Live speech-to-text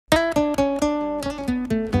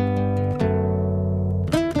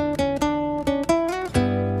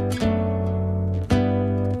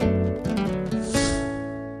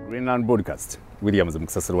Greenland Broadcast Williams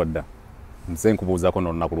Muksaserwadda nze nkubuuzako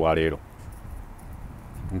n'olunaku lwa leero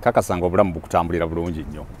nkakasanga obulamu bukutambulira bulungi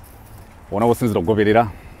nnyo wona wosinzira okugoberera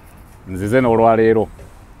nzize n'olwa leero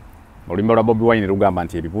olulimi lwa Bobi Wine lugamba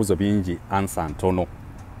nti ebibuuzo bingi ansa ntono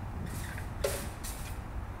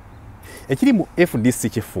ekiri mu FDC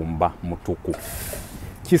kifumba mutuku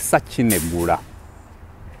kisa kinegula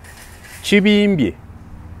kibimbye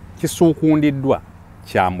kisuukundiddwa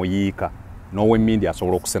kyamuyiika n'owemmindi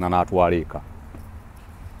asobola okusena n'atwala eka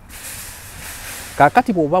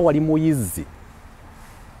kakati bw'oba wali muyizzi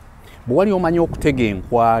bwe wali omanyi okutega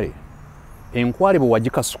enkwale bwe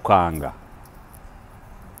wagikasukanga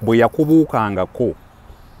bwe yakubuukangako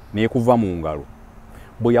n'ekuva mu ngalo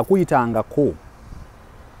bwe yakuyitangako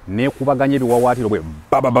n'ekubaganya ebiwawaatiro bwe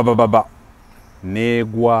bababababa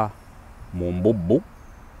n'egwa mu mbubbu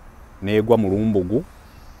n'egwa mu lumbugu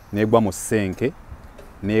n'egwa mu ssenke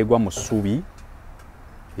n'egwa mu ssubi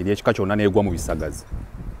ery'ekika kyonna n'egwa mu bisagazi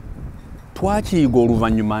twakiyiga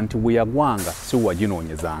oluvannyuma nti bwe yagwanga si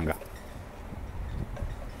waginoonyezanga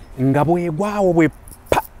nga bwegwawo bwe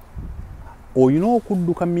pa olina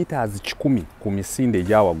okudduka mitaazi 100 ku misinde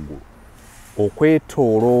egya waggulu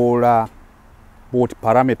okwetooloola bwoti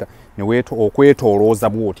parameta okwetoolooza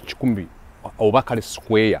bwoti 100 oba kale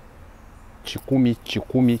square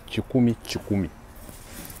 100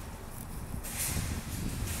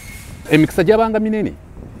 emikisa gyabanga minene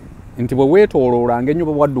nti bwe weetooloolanga ennyo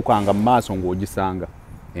bwe waddukanga mu maaso ng'ogisanga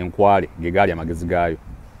enkwale ge gaali amagezi gaayo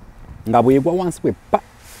nga bwegwa wansi bwe pa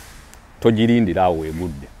togirindira awo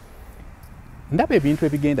weegudde ndaba ebintu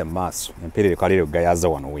ebigenda mu maaso empeerereko leero gayaza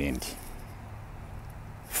wano wendi.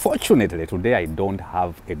 Fortunately today I don't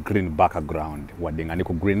have a green background wadde nga ne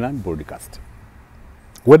ku Greenland Broadcast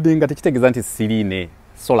wadde nga tekitegeeza nti siriine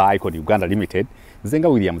Solar Icon Uganda Limited nze nga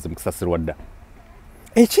Williams Muksaserwadda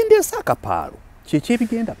ekindeesa akapaalo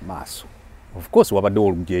kyekyebigenda mu maaso. Of course wabaddewo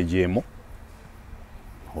olujeejeemo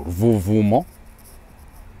oluvuuvuumo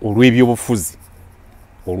olw'ebyobufuzi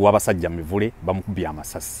olw'abasajja mu mivule bamukubye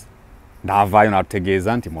amasasi n'avaayo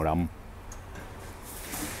n'atutegeeza nti mulamu.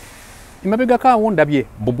 Emabegako awo ndabye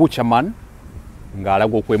Bubu Chaman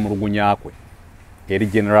ng'alaga okwemulugunya kwe eri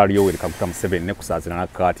General Yoweri Kaguta Museveni ne kusaazira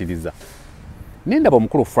n'akkaatiriza. Nendaba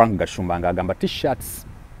omukulu Frank Gashumba ng'agamba T-shirts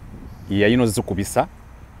yayino zikubisa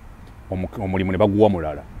omulimu ne baguwa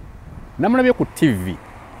mulala. Namulabye ku TV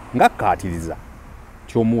ng'akkaatiriza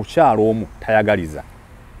ky'omukyalo omu tayagaliza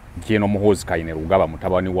Jeno Muhoozi Kayine Rugaba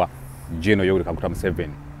mutabani wa Jeno Yoweri Kaguta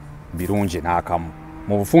Museveni birungi n'akamu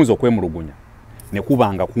mu bufunze okwemulugunya ne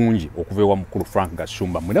kubanga kungi okuva ewa mukulu Frank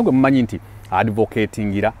Gashumba mwena gwe mumanyi nti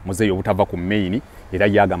advocatingira muzeeyo obutava ku main era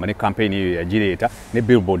yagamba ne campaign eyo yagireeta ne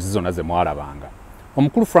billboards zonna ze mwalabanga.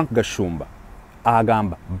 Omukulu Frank Gashumba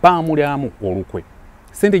agamba baamulyamu olukwe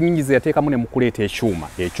sente nyingi ze yateekamu ne mukuleeta ekyuma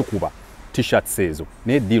ekikuba t-shirts ezo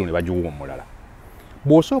ne deal ne bagiwa omulala.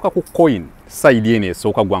 Bw'osooka ku coin side eno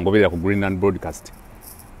esooka gwangoberera ku Greenland Broadcast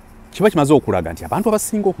kiba kimaze okulaga nti abantu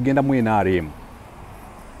abasinga okugenda mu NRM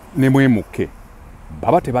ne mwemuke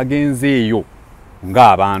baba tebagenzeeyo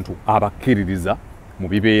ng'abantu abakkiririza mu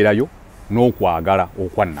bibeerayo n'okwagala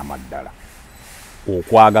okwannamaddala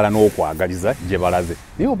okwagala n'okwagaliza gye balaze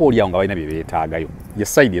naye oba oliawo nga balina bye beetaagayo ye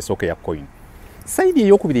sayidi esooka eya coin. Sayidi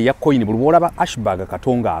ey'okubiri eya coin buli bw'olaba Ashburg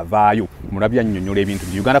Katonga avaayo mulabye annyonnyola ebintu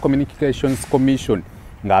nti Uganda Communications Commission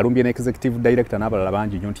ng'alumbye ne executive director n'abalala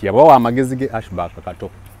bangi nnyo nti yabawa amagezi ge Ashburg Kato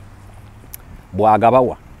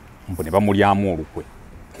bw'agabawa mbu ne bamulyamu olukwe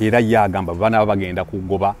era yagamba bana bagenda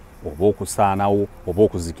kugoba oba okusaanawo oba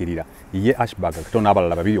okuzikirira ye Ashburg Kato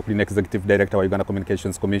n'abalala babiri okuli ne executive director wa Uganda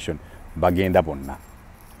Communications Commission bagenda bonna.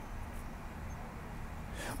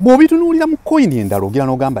 Bw'obitunuulira mu coin endala ogira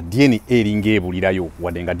n'ogamba DNA eringa ebulirayo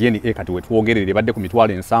wadde nga DNA kati wetwogerere badde ku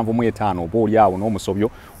mitwalo 75 oba oliawo n'omusobyo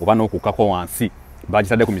oba n'okukkako wansi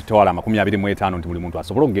bagitadde ku mitwalo 25 nti buli muntu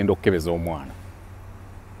asobola okugenda okukebeza omwana.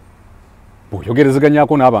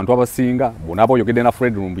 Bw'oyogerezeganyako n'abantu abasinga bonaaba oyogedde na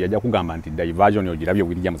Fred Lumbu yajja kugamba nti diversion ogirabye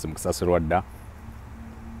Williams Muksaserwadda.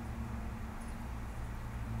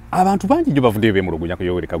 Abantu bangi gyo bavuddeyo beemulugunya ku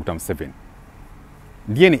Yoweri Kaguta Museveni.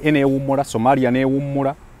 DNA neewummula, Somalia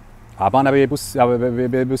neewummula, abaana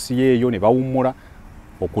b'Ebusiye eyo ne bawummula,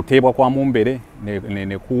 okuteebwa kwa Mumbere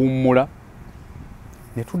ne kuwummula,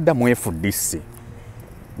 ne tudda mu FDC.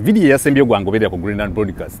 Vidiyo eyasembyeyo gwangoberera ku Greenland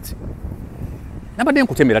Broadcast. Nabadde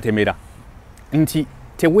nkutemera nti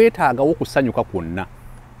teweetaagawo kusanyuka kwonna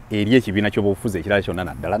eri ekibiina ky'obufuzi ekirala kyonna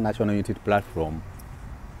naddala National Unity Platform.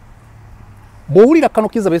 Bw'owulira Kano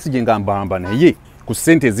Kizza Besigye ngambamba naye ku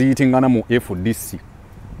ssente eziyitingana mu FDC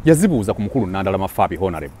yazibuuza ku mukulu Nandala Mafabi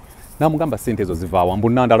Honorable n'amugamba ssente ezo zivaawa mbu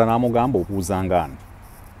Nandala n'amugamba obuuzangaani.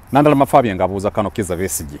 Nandala Mafabi ng'abuuza Kano Kizza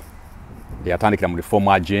Besigye eyatandikira mu reform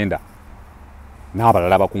agenda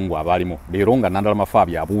n'abalala abakungu abalimu leero nga Nandala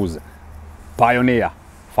Mafabi abuuza pioneer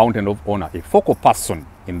fountain of honor a focal person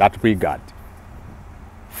in that regard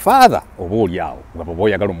father oba oliawo nga baba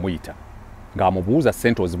oyagala omuyita ng'amubuuza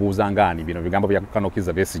Sente ozibuuza ngaani bino bigambo bya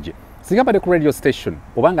Kanokiza Besigye singa mbadde ku radio station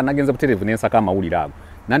obanga nagenze butereevu n'ensaka amawulire ago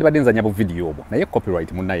nandibadde nzanya bu video obwo naye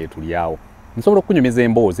copyright munnaye tulyawo nsobola okunyumiza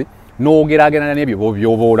emboozi n'ogeraagerana n'ebyo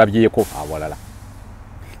by'oba olabyeko awalala.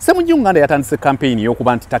 Ssemuju Nganda yatandise campaign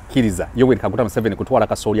y'okuba nti takkiriza Yoweri Kaguta Museveni kutwala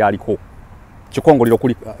kasooli aliko kikongolero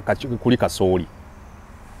kuli kasooli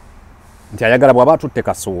nti ayagala bw'aba atutte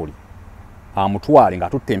kasooli amutwale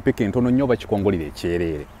ng'atutte empeke entono nnyo oba kikongolero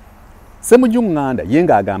ekyereere. Ssemuju Nganda ye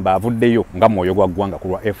ng'agamba avuddeyo nga mwoyo gwa ggwanga ku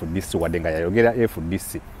lwa FDC wadde nga yayogera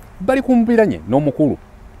FDC bali kumbiranye n'omukulu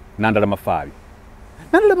Nandala Mafabi.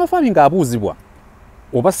 Nandala Mafabi ng'abuuzibwa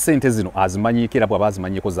oba ssente zino azimanyiikira bw'aba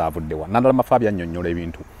azimanyiiko zaavuddewa. Nandala Mafabi annyonnyola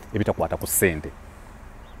ebintu ebitakwata ku ssente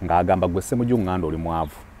ng'agamba gwe Ssemuju Nganda oli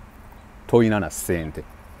mwavu toyina na ssente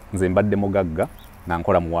nze mbadde mugagga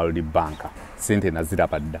nankola mu World Bank ssente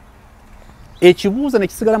naziraba dda. Ekibuuzo ne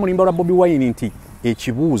kisigala mu limba lwa Bobi Wine nti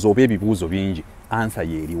ekibuuzo oba ebibuuzo bingi ansa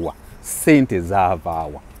yeeriwa ssente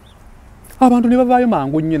zaavaawa. Abantu ne bavaayo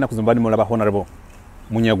mangu nnyo ennaku zino bali mulaba Honorable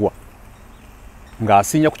Munyagwa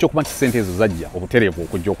ng'asinya ku kyokuba nti ssente ezo zajja obutereevu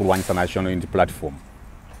okujja okulwanyisa National Unity Platform.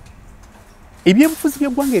 Ebyebufuzi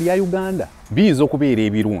by'eggwanga erya Uganda biyinza okubeera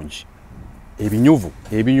ebirungi ebinyuvu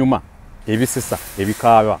ebinyuma ebisesa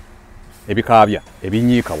ebikaabya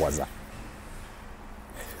ebinyiikawaza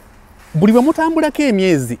buli bwe mutambulako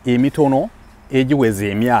emyezi emitono egiweza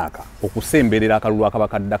emyaka okusemberera akalulu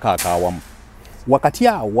akabakaddako akaawamu wakati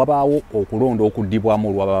awo wabaawo okulonda okuddibwamu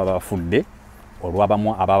olw'ababa bafudde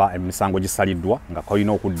olw'abamu ababa emisango gisaliddwa nga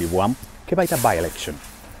kalina okuddibwamu ke bayita by election.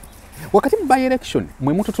 Wakati mu by election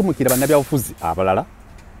mwe mututumukira bannabyabufuzi abalala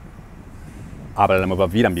mwe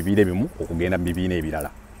baviira mu bibiina ebimu okugenda mu bibiina ebirala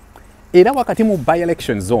era wakati mu by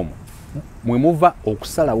elections omwo mwe muva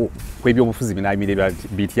okusalawo kw'ebyobufuzi binaayimirira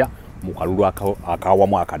bitya mu kalulu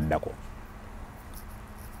akaawamu akaddako.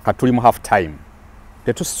 Katuli mu half time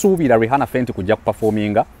tetusuubira Rihanna Fenty kujja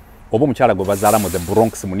kuperforminga oba omukyala gwe bazaala mu the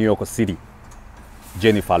Bronx mu New York City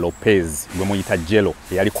Jennifer Lopez gwe muyita Jello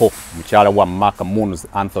eyaliko mukyala wa Mark Moons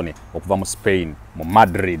Anthony okuva mu Spain mu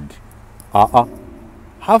Madrid.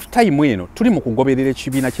 Half time eno tuli mu kugoberera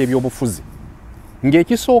ekibiina ky'ebyobufuzi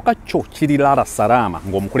ng'ekisooka kyo kiri Lara Salama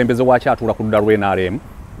ng'omukulembeze wakyo atuula ku ludda lw'NRM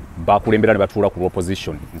bakulembera ne batuula ku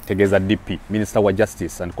opposition ntegeeza DP Minister wa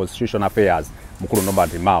Justice and Constitutional Affairs mukulu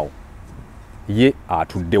Norbert Mao ye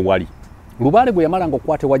atudde wali lubaale gwe yamala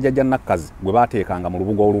ng'okwata wajjajja Nakkazi gwe baateekanga mu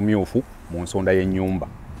lubuga olumyufu mu nsonda y'ennyumba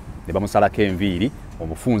ne bamusalako enviiri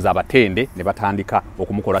omufunza abatende ne batandika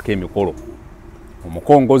okumukolako emikolo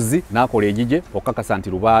omukongozi n'akola egigye okukakasa nti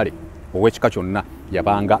lubaale ow'ekika kyonna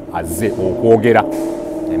yabanga azze okwogera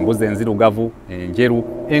embuzi enzirugavu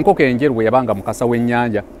enjeru enkoko enjeru bwe yabanga mukasa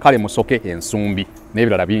w'ennyanja kale musoke ensumbi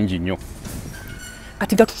n'ebirala bingi nnyo.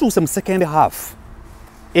 Kati nga tutuuse mu second half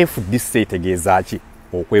FDC etegeeza ki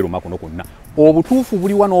okweruma kuno kwonna obutuufu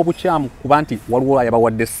buliwa n'obukyamu kuba nti waliwo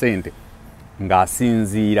ayabawadde ssente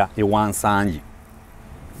ng'asinziira ewansangi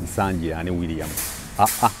nsangi yani William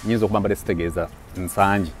nyinza okuba mbadde sitegeeza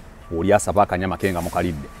nsangi oli asaba akanyama ke nga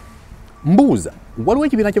mukalidde. Mbuuza waliwo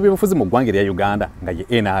ekibiina ky'ebyobufuzi mu ggwanga erya Uganda nga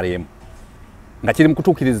ye NRM nga kiri mu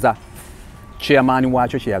kutuukiriza chairman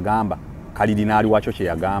waakyo kye yagamba kalidinaali waakyo kye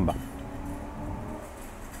yagamba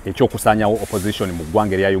ekyokusaanyawo opposition mu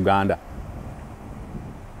ggwanga erya Uganda.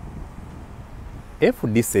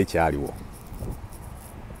 FDC ekyaliwo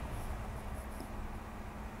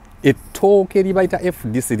ettooke libayita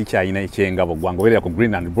FDC likyalina ekyengabo ggwanga obeerera ku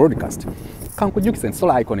Greenland Broadcast kankujjukisa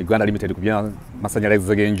Solar Icon Uganda Limited ku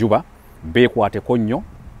by'amasannyalaze g'enjuba beekwateko nnyo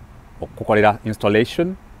okukolera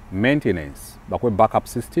installation maintenance bakuwe backup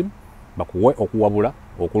system bakuwe okuwabula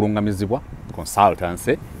okulungamizibwa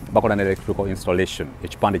consultancy bakola ne electrical installation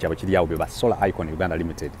ekipande kyabwe kiri awo beba Solar Icon Uganda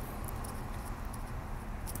Limited.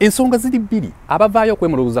 Ensonga ziri bbiri abavaayo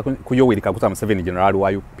okwemuluguza ku Yoweri Kaguta Museveni general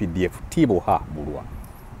wa UPDF Tiboha Bulwa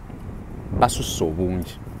basusse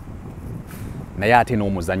obungi naye ate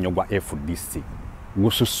n'omuzannyo gwa FDC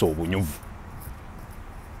gususse obunyuvu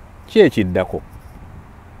ki ekiddako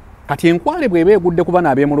kati enkwale bw'eba egudde kuba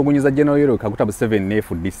n'abeemulugunyiza general Yoweri Kaguta Museveni ne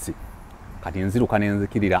FDC kati nziruka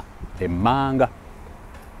n'enzikirira emmanga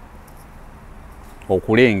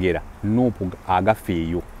okulengera Nuupu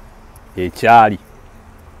agafeeyo ekyali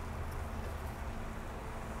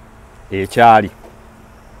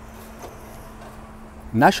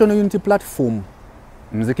National Unity Platform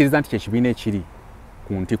nzikiriza nti kyekibiina ekiri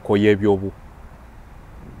ku ntikko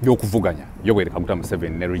y'ebyokuvuganya Yoweri Kaguta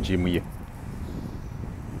Museveni ne regime ye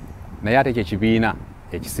naye ate ekyo ekibiina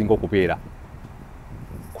ekisinga okubeera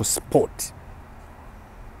ku sport.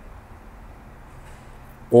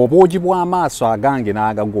 Obwogi bw'amaaso agange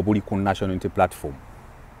n'agagwo buli ku national unity platform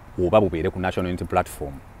oba bubeere ku national unity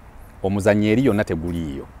platform, omuzannyo eri yonna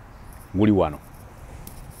teguliiyo, guli wano.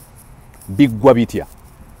 Biggwa bitya?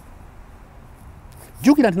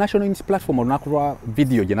 Jjukira nti national unity platform olunaku lwa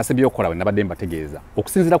video gye nasebye okukola bwe nabadde mbategeeza,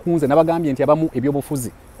 okusinziira ku nze nabagambye nti abamu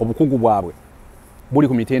ebyobufuzi obukugu bwabwe buli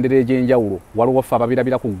ku mitendera egy'enjawulo. Waliwo ffe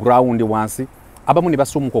ababirabira ku ground wansi, abamu ne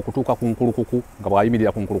basumuka okutuuka ku nkulukuku nga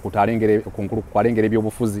bwayimirira ku nkulukuku alengera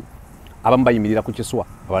ebyobufuzi, abamu bayimirira ku kiswa,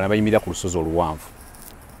 abalala bayimirira ku lusozi oluwanvu.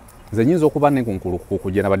 Nze nyinza okuba ne ku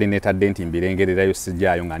nkulukuku gye nabadde neetadde nti mbirengererayo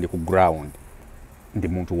sijjaayo nga ndi ku ground. Ndi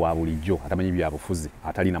muntu wa bulijjo atamanyi byabufuzi,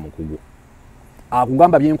 atalina mukugu.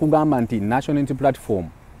 Akugamba byenkugamba nti national unity platform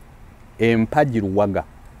empagi luwaga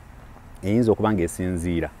eyinza okuba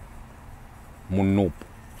ng'esinziira mu nuupu.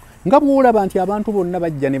 Nga bw'olaba nti abantu bonna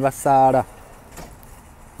bajja ne basaala,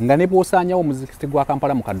 nga ne bw'osaanyawo omuzikiti gwa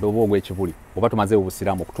Kampala mu kaddobo ogw'ekibuli, oba tumaze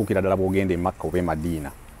obusiraamu okutuukira ddala bw'ogenda e Makka oba e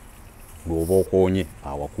Madiina ng'oba okoonye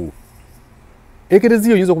awakulu.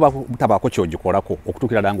 Ekereziya oyinza okuba butabaako ky'ogikolako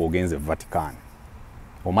okutuukira ddala ng'ogenze Vatican.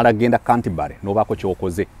 Omala genda Canterbury n'obaako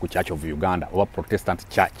ky'okoze ku Church of Uganda oba Protestant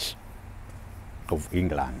Church of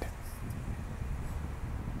England.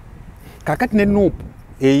 Kakati ne nuupu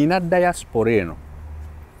eyina diaspora eno.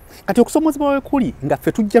 Kati okusomozebwa we kuli nga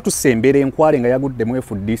ffe tujja tusembera enkwale nga yaguddemu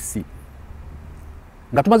FDC,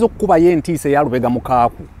 nga tumaze okukubayo entiisa eya lubega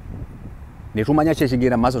mukaaku, ne tumanya ki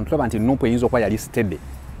ekigenda mu maaso, ne tulaba nti nuupu eyinza okuba yali stede.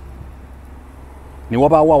 Ne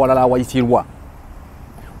wabaawo awalala awayitirwa.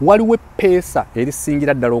 Waliwo eppeesa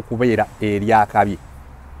erisingira ddala okubeera eryakabi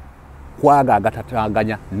kwaga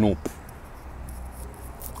agatataganya nuupu,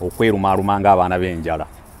 okwerumaaluma ng'abaana b'enjala.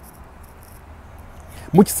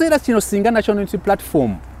 Mu kiseera kino singa national unity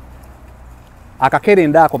platform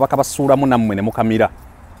akakerenda ako bakabasuulamu nammwe ne mukamira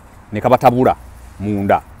ne kabatabula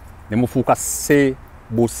munda ne mufuuka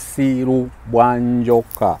Ssebusiru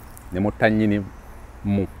Bwanjoka ne mutannyini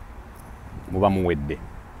muba muwedde.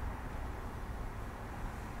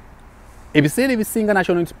 Ebiseera ebisinga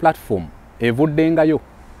national unity platform evuddengayo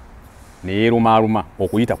ne yeerumaaluma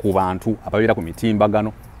okuyita ku bantu ababeera ku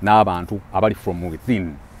mitimbagano n'abantu abali from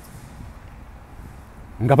within,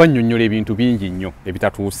 nga bannyonnyola ebintu bingi nnyo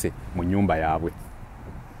ebitatuuse mu nnyumba yaabwe.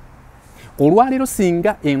 Olwaleero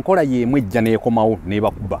singa enkola y'emu ejja n'ekomawo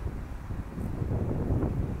n'ebakuba,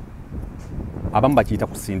 abamu bakiyita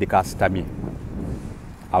kusindika asitamye,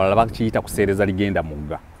 abalala bakiyita kuseereza ligenda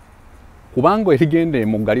mugga. Kubanga erigenda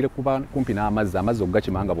emugga liri kumpi n'amazzi, amazzi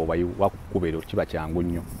ogakimanga bw'obakukuba kiba kyangu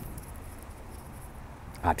nnyo.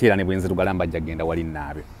 Ate era ne bwenzirugala mbajja genda wali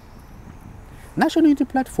naabe. National unity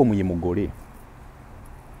platform ye mugole.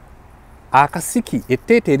 Akasiki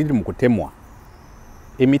etteete eriri mu kutemwa,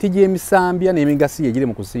 emiti gy'emisambya n'emigasi egiri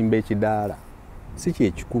mu kusimba ekidaala si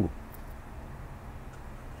kyekikulu.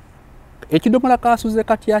 Ekidomola kaasuze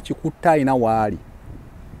katya kikutta alina waali,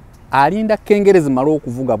 alinda kengerezi mala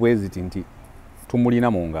okuvuga bwe ziti nti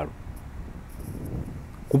tumulina mu ngalo.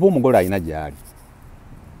 Kuba omugole alina gy'ali.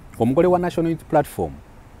 Omugole wa national unity platform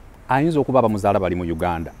ayinza okuba abamuzaala bali mu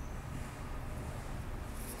Uganda,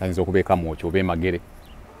 ayinza okubeeka Mwokyo oba Magere,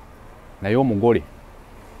 naye omugole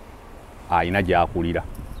ayina gy'akulira.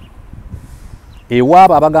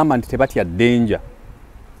 Ewaabo abagamba nti tebatya ddenja,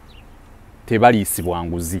 tebaliisibwa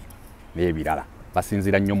nguzi n'ebirala,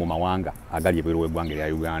 basinzira nnyo mu mawanga agali ebweru w'eggwanga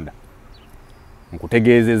erya Uganda.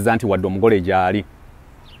 Nkutegeezezza nti wadde omugole gy'ali,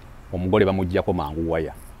 omugole bamuggyako mangu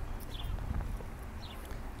waya.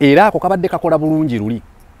 Era ako kabadde kakola bulungi luli.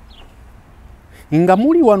 Nga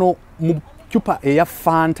muli wano mu cupa eya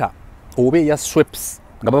Fanta oba eya Schweppes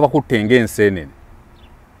nga baba kutte ng'enseenene,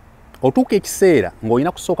 otuuka ekiseera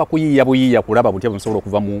ng'olina kusooka kuyiiya buyiiya kulaba butya busobola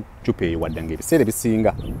okuva mu cupa eyo, wadde ng'ebiseera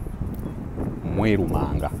ebisinga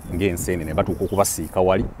mwerumanga ng'enseenene batuuka okubasiika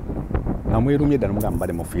wali nga mwerumye ddala mugamba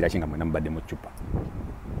mbadde mufiira ki nga mwena mubadde mu cupa.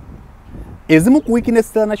 Ezimu ku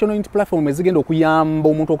weakness za national unity platform ezigenda okuyamba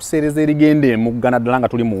omuntu okuseereza erigenda emugga naddala nga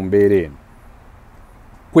tuli mu mbeera eno,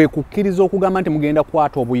 kwe kukkiriza okugamba nti mugenda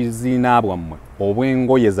kukwata obuyiziina bwammwe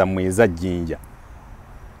obw'engoye zammwe eza jjinja,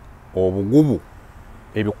 obugubu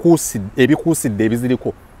ebikuusidde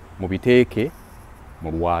ebiziriko mubiteeke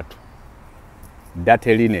mu lwatu,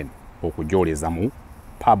 dirty linen okujoleza mu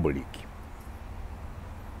public.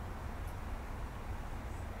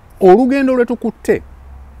 Olugendo lwetukutte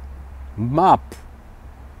map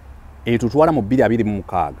etutwala mu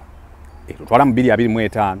 2026, etutwala mu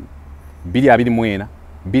 2025, 2024,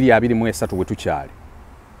 2023 bwe tukyali,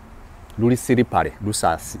 luli siripale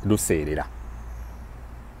luseerera.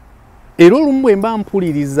 Era olumu bwe mba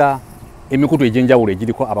mpuliriza emikutu egy'enjawulo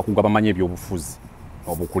egiriko abakugu bamanyi ebyobufuzi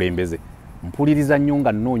obukulembeze mpuliriza nnyo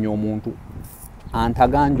nga nnoonya omuntu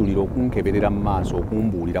antaganjulira okunkeberera mu maaso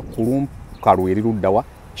okumbuulira kulumkalu eri luddawa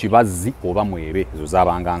Kibazzi oba Mwebe ezo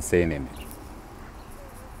zaabanga nseenene.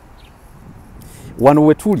 Wano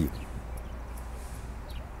we tuli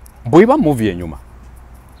bweba movie enyuma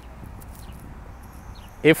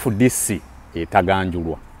FDC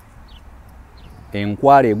etaganjulwa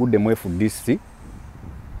enkwale egudde mu FDC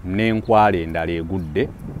n'enkwale endala egudde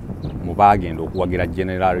mu baagenda okuwagira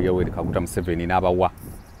General Yoweri Kaguta Museveni n'abawa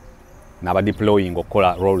n'abadeploying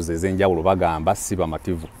okukola roles ez'enjawulo bagamba si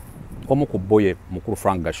bamativu. Omu ku boye mukulu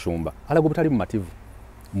Frank Gashumba alago butali mu mativu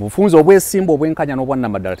mu bufunze obwesimba obwenkanya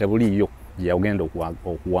n'obwannamaddala tebuliiyo yagenda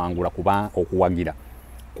okuwangula okuwagira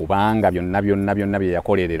kubanga byonna bye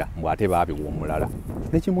yakolerera mbwate baabiwa omulala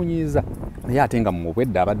nekimunyiiza naye ate nga mu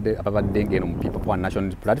bwedde ababadde ng'eno mu People Power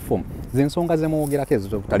National Platform z'ensonga zemwogerako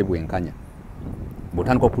ezo butali bwenkanya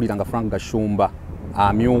bw'otandika okuwulira nga Frank Gashumba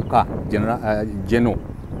amyuka General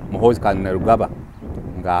Muhoozi Kainerugaba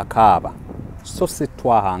ng'akaaba so se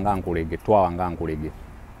twahanga nkulege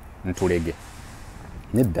ntulege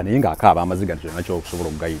nedda naye ng'akaaba amaziga kyonna ky'okusobola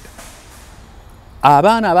okugayita.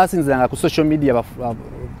 Abaana abasinziranga ku social media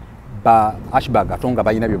ba Ashbag atonga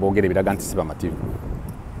balina bye boogera biraga nti si bamativu.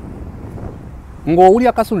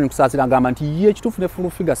 Ng'owulya Kasulu nkusaasira agamba nti ye ekituufu ne full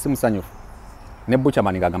figure si musanyufu ne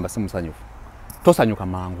Buchaman ng'agamba si musanyufu. Tosanyuka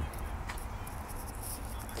mangu.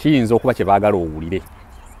 Kiyinza okuba kye baagala owulire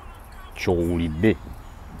ky'owulidde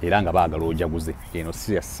era nga baagala ojaguze. Eno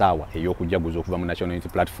si essaawa ey'okujaguza okuva mu National Unity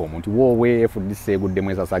Platform nti woowe FDC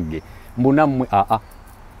eguddemu esasagge mbunammwe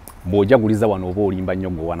bw'ojaguliza wano oba olimba nnyo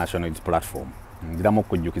gwe wa National Unity Platform. Ndiramu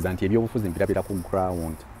okujjukiza nti ebyobufuzi mpirapira ku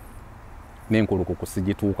ground n'enkulukuku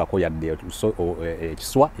sigituukako yadde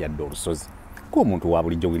ekiswa yadde olusozi ng'omuntu wa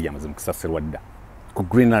bulijjo Williams Mukisasirwa dda ku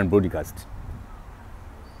Greenland Broadcast.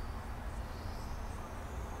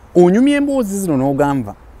 Onyumya emboozi zino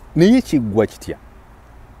n'ogamba naye kiggwa kitya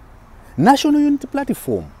National Unity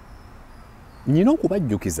Platform nyina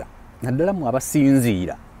okubajjukiza naddala mu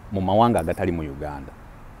abasinziira mu mawanga agatali mu Uganda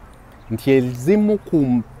nti ezimu ku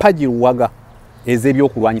mpagiruwaga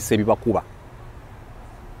ez'ebyokulwanyisa ebibakuba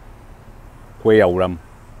kweyawulamu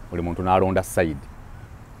buli muntu n'alonda sayidi.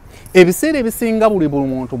 Ebiseera ebisinga buli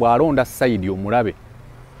muntu bw'alonda sayidi omulabe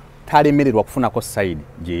talemererwa kufunako sayidi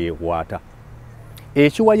gye yeekwata.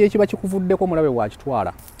 Ekiwayi ekiba kikuvuddeko omulabe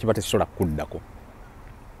bw'akitwala kiba tekisobola kuddako.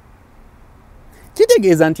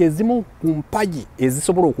 Kitegeeza nti ezimu ku mpagi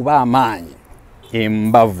ezisobola okuba amaanyi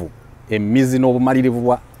embavu emizi n'obumalirivu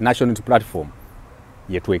bwa National Unity Platform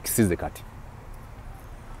yetwekisize kati.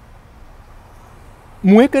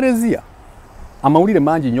 Mu Ekereziya amawulire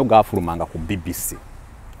mangi nnyo gaafulumanga ku BBC,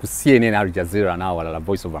 ku CNN, Al Jazeera n'awalala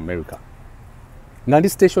Voice of America. Nga ndi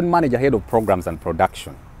station manager, head of programs and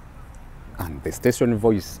production and the station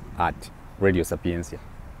voice at Radio Sapientia.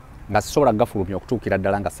 Nga sisobola gafulumya okutuukira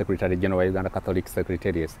ddala nga Secretary General wa Uganda Catholic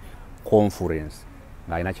Secretariat Conference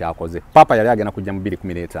ng'alina kyakoze. Papa yali agenda kujja mu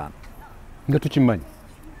 2015 nga tukimanyi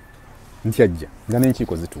nti ajja nga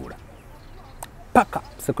n'enkiiko zituula. Paka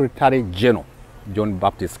Secretary General John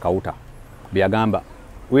Baptist Kauta byagamba,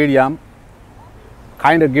 William,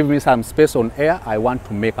 kindly give me some space on air. I want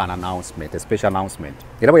to make an announcement, a special announcement.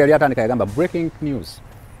 Era bwe yali atandika yagamba, breaking news.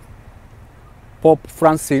 Pope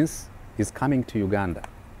Francis is coming to Uganda.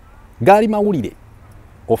 Gaali mawulire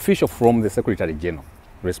official from the Secretary General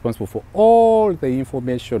responsible for all the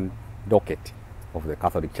information docket of the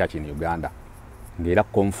Catholic Church in Uganda. Ng'era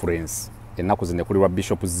conference ennaku zino ekulirwa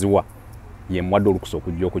Bishop Ziwa ye mwadde olukusa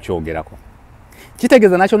okujja okukyogerako.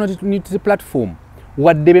 Kitegeeza National Unity Platform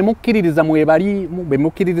wadde bemukkiririzamu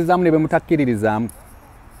bemukkiririzaamu ne bemutakkiririzaamu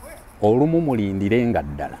olumu mulindirenga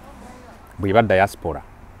ddala bweba diaspora.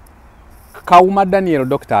 Kawuma Daniel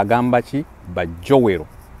Dr. agamba ki, Bajowero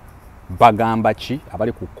bagamba ki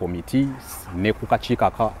abali ku committee ne ku kakiiko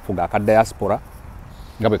akafuga aka diaspora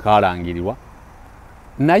nga bwe kaalangirirwa.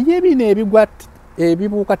 Naye bino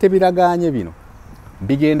ebibuuka tebiragaanye bino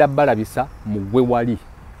bigenda balabisa mu gwe wali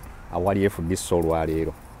awali FDC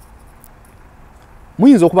olwaleero.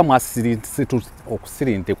 Muyinza okuba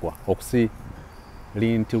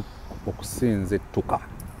okusinzituka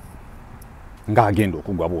ng'agenda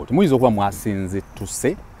okugwa bwoti. Muyinza okuba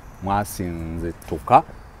mwasinzituka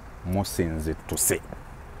musinzituse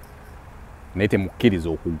naye temukkiriza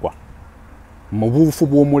okugwa mu buufu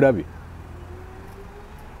bw'omulabe.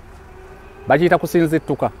 Bakiyita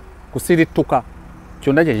kusirituka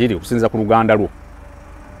kyonna kye kiri okusinza ku luganda lwo.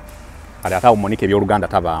 Kale ate awo Monica eby'oluganda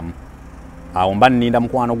tabaamu. Awo mba nninda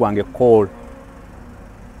mukwano gwange Cole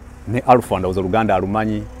ne Alpha ndowooza oluganda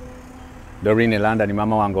alumanyi Dorine London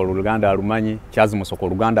mama wange oluganda alumanyi, Charles Musoko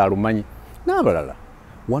oluganda alumanyi, n'abalala.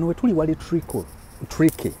 Wano we tuli wali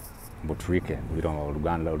tricky. Butrike biroma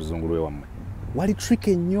oluganda oluzungulwe wammwe. Wali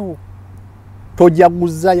tricky nnyo.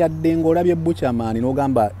 Tojaguza yadde ng'olabye Buchaman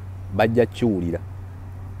n'ogamba bajja kiwulira.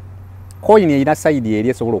 Coin erina side eri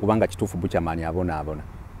esobola okuba nga kituufu Buchaman abona.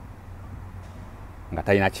 Nga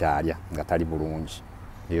talina kyalya, nga tali bulungi.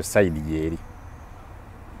 Eyo side yeri.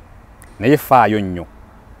 Naye faayo nnyo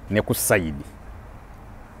ne ku side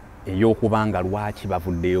ey'okubanga lwaki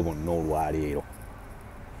bavuddeyo bonna olwaleero.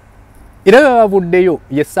 Era bavuddeyo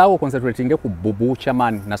yesaawo concentrating ku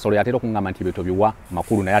Buchaman Nasolo yatera okungamba nti beto biwa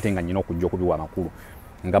makulu naye ate nga nnyina okujja okubiwa makulu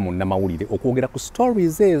nga munnamawulire okwogera ku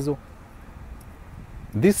stories ezo.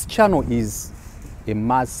 This channel is a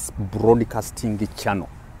mass broadcasting channel.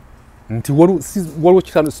 Nti waliwo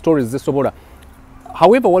channel stories zesobola.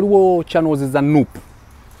 However, waliwo channels za Noop.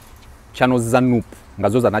 Channels za Noop nga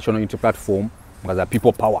zo za National Unity Platform nga za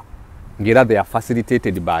People Power. Ngera they are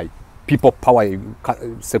facilitated by People Power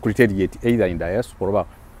Secretariat either in diaspora.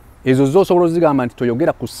 Ezo zo sobola zigamba nti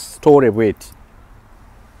toyogera ku story bweti.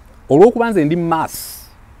 Olw'okubanza ndi mass.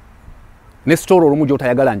 Ne story olumu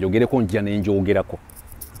gy'otayagala njogereko njja ne njogerako.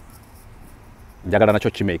 Njagala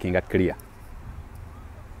nakyo kimakinga clear.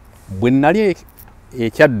 Bwe nnali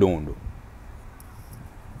ekyaddondo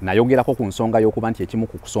nayogerako ku nsonga y'okuba nti ekimu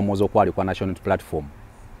ku kusomooza okwali kwa National Unity Platform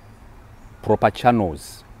proper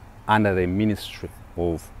channels under the Ministry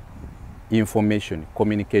of Information,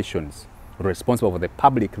 Communications, responsible for the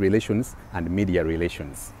public relations and media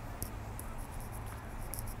relations.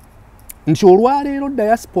 Nti olwaleero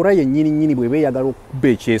diaspora yennyini bwe beeyagala okuba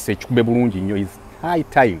ekyese ekikube bulungi nnyo is high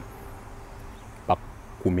time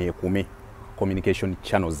bakume communication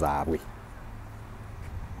channels zaabwe.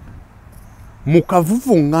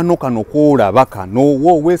 Mukavuvuŋŋano kano koolaba kano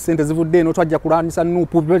woowe sente zivudde eno twajja kulwanyisa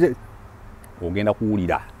Nuupu ogenda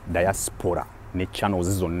kuwulira diaspora ne channels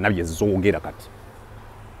zonna bye zoogera kati.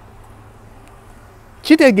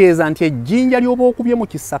 Kitegeeza nti ejjinja ly'oba okubye mu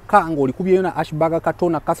Kisaka ng'olikubyeyo na Ashbaga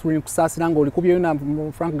Katona, Catherine Kusaasira ng'olikubyeyo na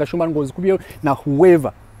Frank Gashumba ng'ozikubyeyo na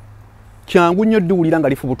whoever. Kyangu nnyo ddiwulira nga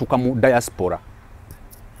lifubutuka mu diaspora.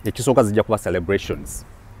 Ekisooka zijja kuba celebrations.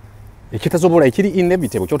 Ekitasobola ekiri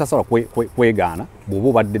inevitable kyotasobola kwegaana bw'oba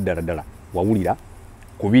obadde ddala wawulira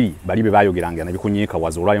kubiri bali be baayogeranga nabikunyiika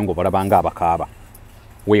waza olwayo ng'obalabanga abakaaba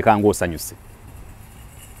weekanga osanyuse.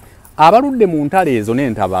 Abaludde mu ntalo ezo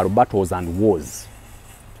n'entabaalo battles and wars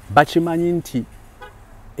bakimanyi nti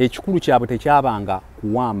ekikulu kyabwe tekyabanga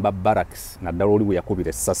kuwamba barracks naddala oli bwe yakubira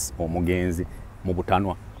essasi omugenzi mu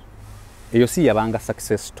butanwa. Eyo si yabanga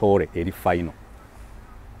success story eri final.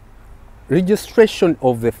 Registration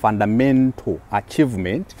of the fundamental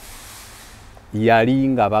achievement yali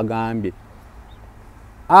nga bagambye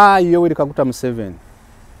Yoweri Kaguta Museven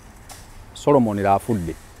Solomon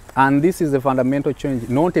afudde. And this is a fundamental change,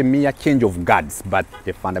 not a mere change of guards, but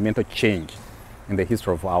a fundamental change in the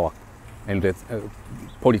history of our and the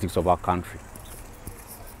politics of our country.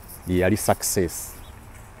 Yali success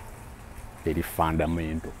eri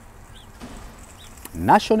fundamental.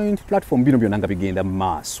 National Unity Platform bino byonna nga bigenda mu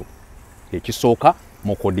maaso. Ekisooka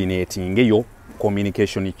mu coordinating eyo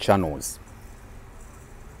communication channels.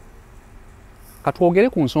 Katwogere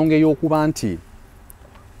ku nsonga ey'okuba nti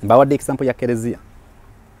mbawadde example ya Kereziya.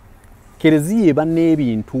 Kereziya eba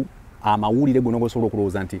n'ebintu amawulire gonna gosobola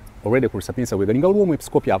okulowooza nti already ku Sapinsa Wega linga waliwo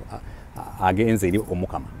omwepiskopi agenze eri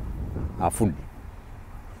omukama afudde.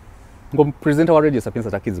 Ng'omupresidenta wa Radio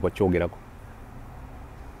Sapinsa takkizibwa kyogerako.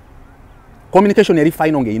 Communication yali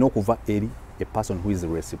final ng'erina okuva eri a person who is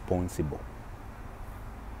responsible.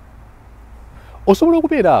 Osobola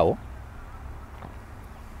okubeera awo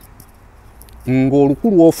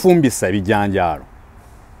ng'olukulu ofumbisa ebijanjaalo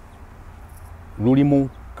lulimu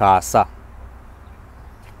kaasa,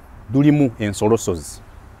 lulimu ensolosozi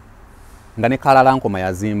nga ne Kalalankoma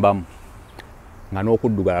yazimbamu nga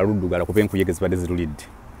n'okuddugala luddugala kuba enkuyege zibadde zirulidde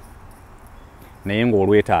naye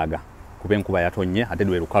ng'olwetaaga kuba enkuba yatonye ate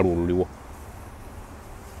lwe lukalu oluliwo.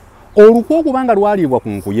 Olukwo okubanga lwaliibwa ku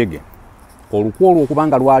nkuyege, olukwo olwo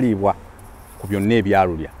okubanga lwaliibwa ku byonna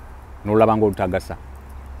ebyalulya n'olaba ng'olutagasa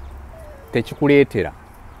tekikuleetera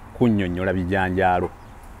kunnyonnyola bijanjaalo.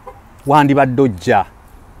 Wandibadde ojja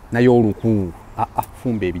naye olukuu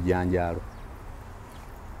fumba ebijanjaalo.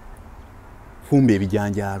 Fumba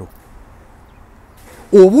ebijanjaalo.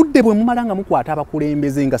 Obudde bwe mumala nga mukwata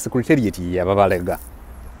abakulembeze nga secretariat yababalega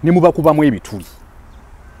ne mubakubamu ebituli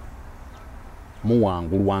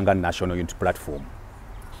muwangulwanga National Unity Platform.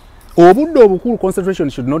 Obudde obukulu concentration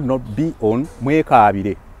should not be on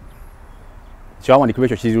mwekaabire. Kyawandikibwa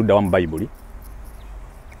ekyo kiriruddawa mu Bible.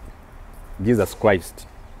 Jesus Christ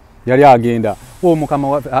yali agenda mukama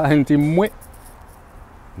waffe nti mmwe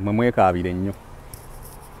mwekaabire nnyo.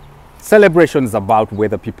 Celebrations about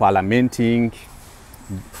whether people are lamenting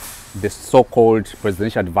the so-called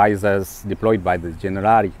presidential advisors deployed by the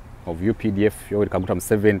General of UPDF, Yoweri Kaguta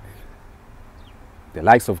Museven, the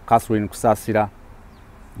likes of Catherine Kusasira,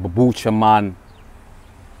 Babu Chaman,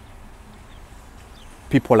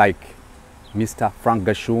 people like Mr. Frank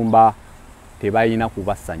Gashumba, tebayina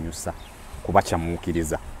kubasanyusa,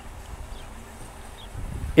 kubachamukiriza.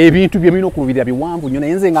 Ebintu byemino kubirira biwanvu nnyo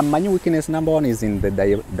naye nze nga mmanyi weakness number 1 is in the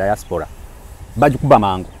diaspora. Bajikuba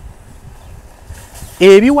mangu.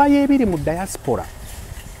 Ebiwayi ebiri mu diaspora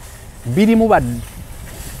birimu ba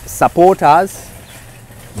supporters,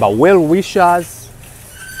 ba well wishers,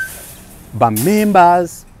 ba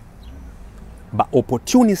members, ba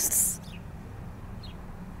opportunists,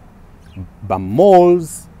 ba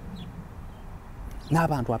malls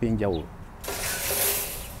n'abantu ab'enjawulo.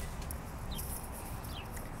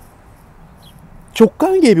 Kyokka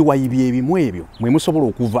ng'ebiwayi byebimu ebyo mwe musobola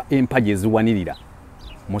okuva empagi eziwanirira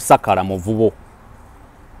Musakala, Muvubo,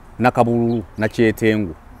 Nakabululu,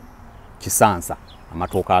 Nakyetengu, Kisansa,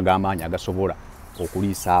 amatooka ag'amaanyi agasobola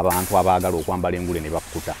okuliisa abantu abaagala okwambala engule ne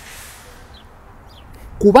bakkuta.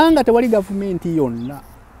 Kubanga tewali gavumenti yonna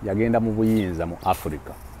yagenda mu buyinza mu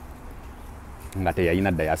Africa nga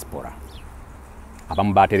teyalina diaspora.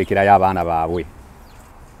 Abamu baaterekerayo abaana baabwe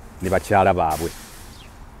ne bakyala baabwe.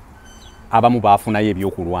 Abamu baafunayo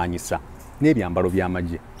ebyokulwanyisa n'ebyambalo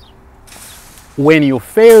by'amagye. When you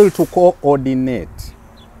fail to coordinate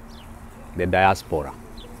the diaspora,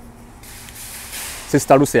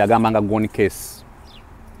 Sister Lucy yagambanga gone case,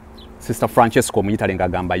 Sister Francesco Muyitale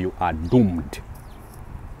ngagamba you are doomed.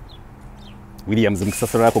 Williams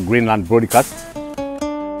Mukisasiro yako Greenland Broadcast.